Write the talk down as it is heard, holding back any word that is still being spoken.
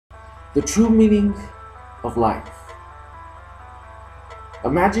The true meaning of life.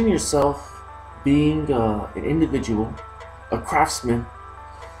 Imagine yourself being an individual, a craftsman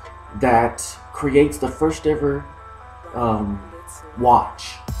that creates the first ever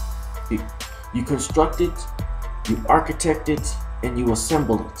watch. You construct it, you architect it, and you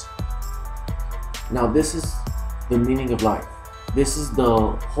assemble it. Now this is the meaning of life. This is the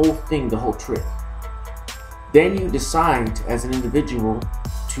whole thing, the whole trick. Then you decide as an individual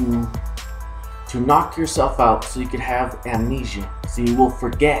to knock yourself out so you could have amnesia, so you will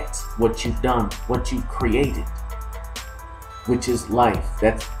forget what you've done, what you've created, which is life.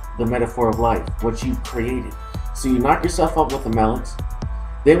 That's the metaphor of life, what you've created. So you knock yourself out with a mallet.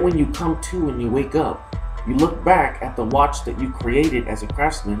 Then when you come to and you wake up, you look back at the watch that you created as a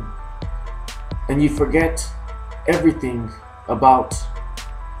craftsman and you forget everything about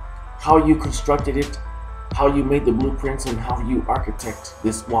how you constructed it, how you made the blueprints, and how you architect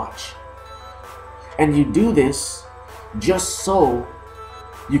this watch. And you do this just so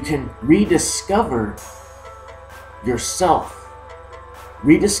you can rediscover yourself,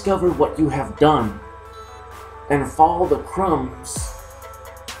 rediscover what you have done, and follow the crumbs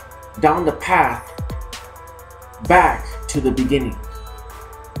down the path back to the beginning.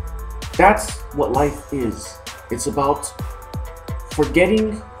 That's what life is. It's about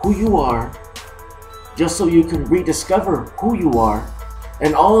forgetting who you are just so you can rediscover who you are,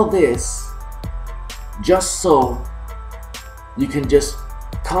 and all of this just so you can just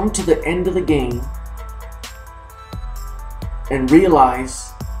come to the end of the game and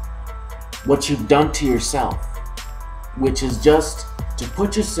realize what you've done to yourself, which is just to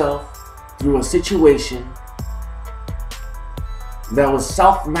put yourself through a situation that was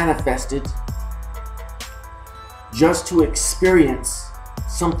self-manifested just to experience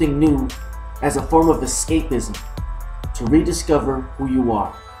something new as a form of escapism, to rediscover who you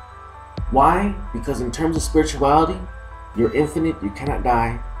are. Why? Because in terms of spirituality, you're infinite, you cannot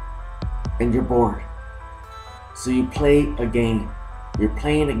die, and you're bored. So you play a game. You're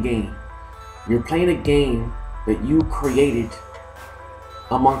playing a game. You're playing a game that you created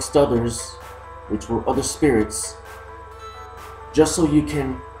amongst others, which were other spirits, just so you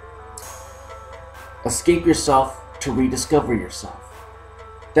can escape yourself to rediscover yourself.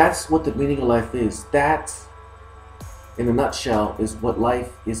 That's what the meaning of life is. That, in a nutshell, is what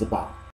life is about.